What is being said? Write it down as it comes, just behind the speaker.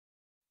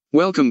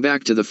Welcome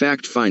back to the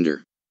Fact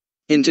Finder.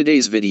 In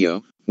today's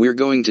video, we're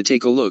going to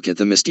take a look at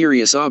the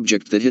mysterious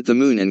object that hit the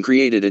moon and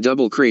created a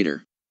double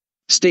crater.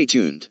 Stay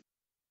tuned.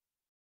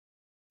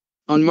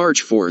 On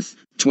March 4,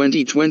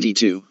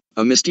 2022,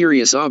 a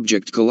mysterious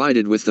object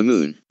collided with the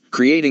moon,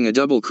 creating a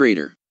double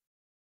crater.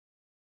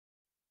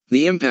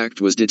 The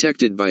impact was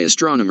detected by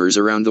astronomers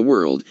around the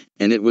world,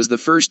 and it was the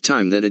first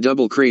time that a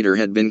double crater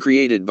had been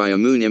created by a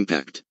moon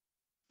impact.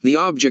 The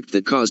object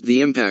that caused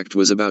the impact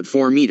was about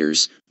 4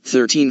 meters,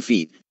 13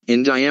 feet,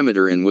 in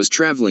diameter and was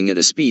traveling at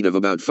a speed of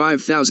about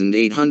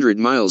 5,800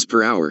 miles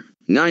per hour,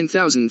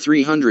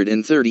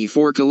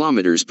 9,334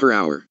 kilometers per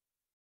hour.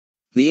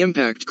 The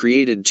impact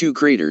created two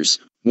craters,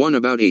 one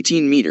about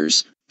 18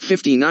 meters,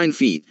 59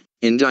 feet,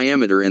 in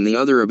diameter and the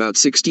other about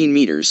 16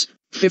 meters,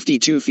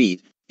 52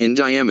 feet, in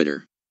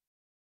diameter.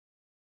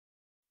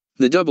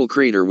 The double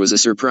crater was a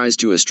surprise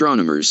to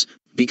astronomers,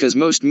 because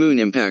most moon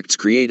impacts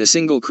create a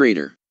single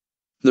crater.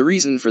 The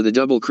reason for the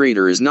double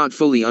crater is not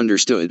fully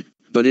understood,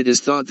 but it is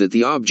thought that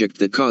the object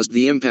that caused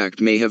the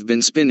impact may have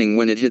been spinning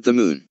when it hit the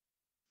moon.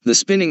 The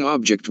spinning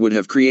object would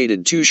have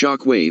created two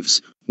shock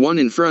waves, one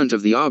in front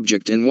of the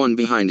object and one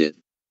behind it.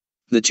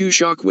 The two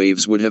shock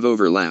waves would have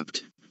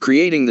overlapped,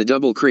 creating the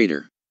double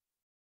crater.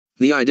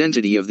 The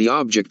identity of the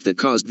object that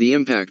caused the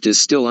impact is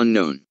still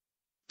unknown.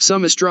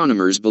 Some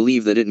astronomers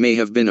believe that it may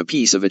have been a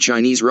piece of a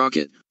Chinese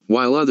rocket,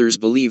 while others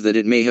believe that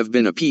it may have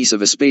been a piece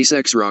of a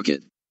SpaceX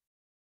rocket.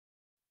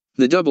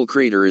 The double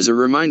crater is a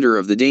reminder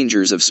of the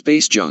dangers of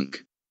space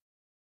junk.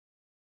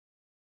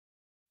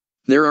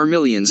 There are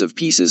millions of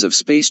pieces of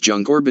space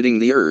junk orbiting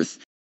the Earth,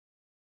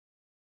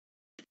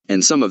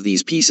 and some of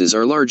these pieces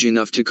are large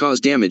enough to cause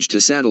damage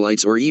to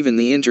satellites or even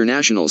the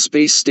International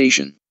Space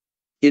Station.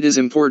 It is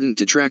important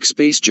to track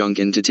space junk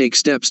and to take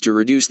steps to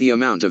reduce the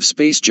amount of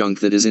space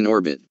junk that is in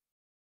orbit.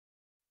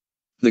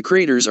 The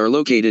craters are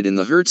located in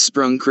the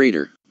Hertzsprung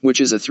crater,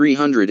 which is a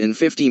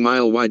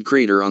 350-mile wide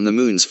crater on the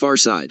Moon's far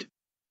side.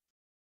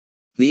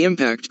 The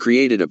impact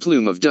created a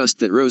plume of dust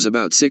that rose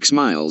about 6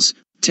 miles,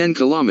 10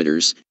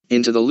 kilometers,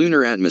 into the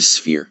lunar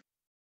atmosphere.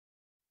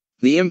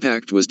 The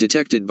impact was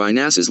detected by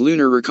NASA's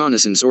Lunar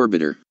Reconnaissance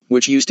Orbiter,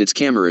 which used its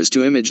cameras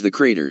to image the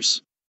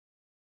craters.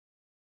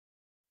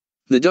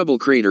 The double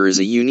crater is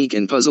a unique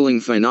and puzzling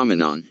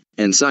phenomenon,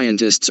 and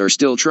scientists are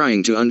still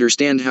trying to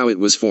understand how it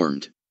was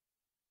formed.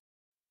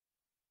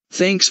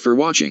 Thanks for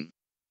watching.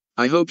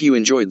 I hope you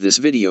enjoyed this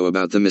video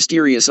about the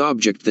mysterious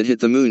object that hit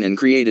the moon and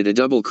created a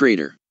double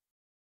crater.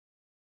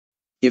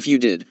 If you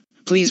did,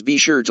 please be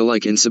sure to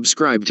like and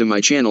subscribe to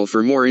my channel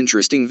for more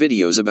interesting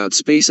videos about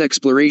space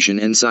exploration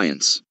and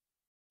science.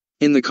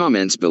 In the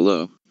comments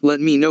below,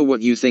 let me know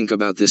what you think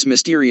about this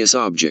mysterious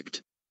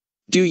object.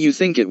 Do you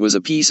think it was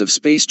a piece of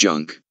space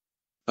junk?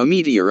 A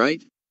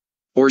meteorite?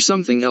 Or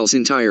something else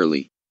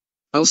entirely?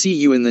 I'll see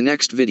you in the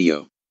next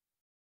video.